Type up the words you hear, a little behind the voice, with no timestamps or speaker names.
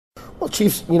Well,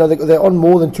 Chiefs, they're on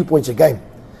more than 2 points a game.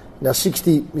 Now,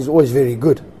 60 is always very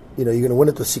good. You're going to win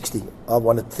it with 60. I've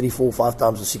won it 3, 4, 5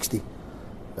 times with 60.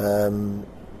 Sundowns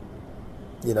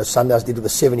did with a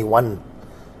 71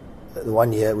 the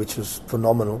 1 year, which was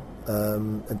phenomenal.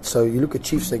 And so you look at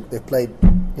Chiefs, they played,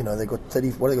 they got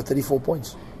 34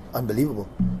 points. Unbelievable.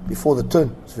 Before the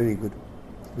turn, it's very good.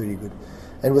 Very good.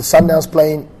 And with Sundowns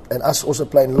playing, and us also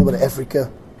playing a little bit of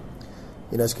Africa,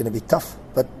 it's going to be tough.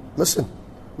 But listen,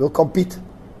 we'll compete.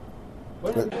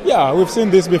 Yeah, we've seen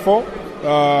this before.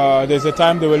 There's a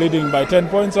time they were leading by 10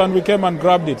 points and we came and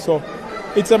grabbed it. So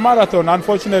it's a marathon.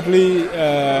 Unfortunately,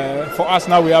 for us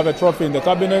now we have a trophy in the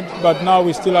cabinet, but now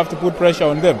we still have to put pressure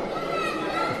on them.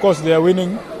 Of course, they are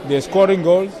winning, they're scoring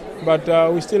goals, but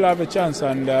we still have a chance.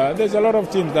 And there's a lot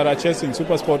of teams that are chasing.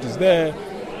 SuperSport is there.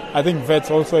 I think Vets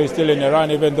also is still in a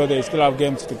run, even though they still have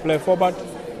games to play for. But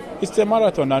it's a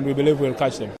marathon, and we believe we'll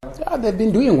catch them. Yeah, they've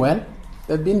been doing well.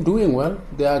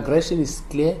 Their aggression is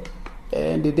clear.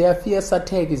 And their fierce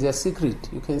attack is their secret.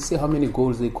 You can see how many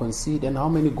goals they concede and how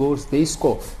many goals they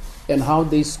score. And how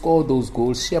they score those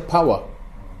goals, sheer power.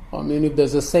 I mean, if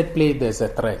there's a set play, there's a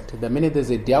threat. The minute there's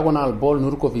a diagonal ball,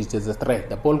 Nurkovic, there's a threat.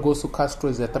 The ball goes to Castro,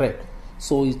 is a threat.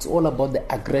 So it's all about the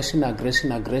aggression.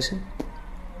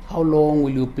 How long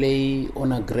will you play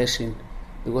on aggression?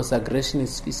 Because aggression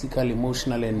is physical,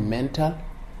 emotional, and mental.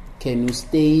 Can you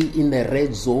stay in the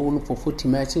red zone for 40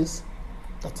 matches?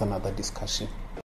 That's another discussion.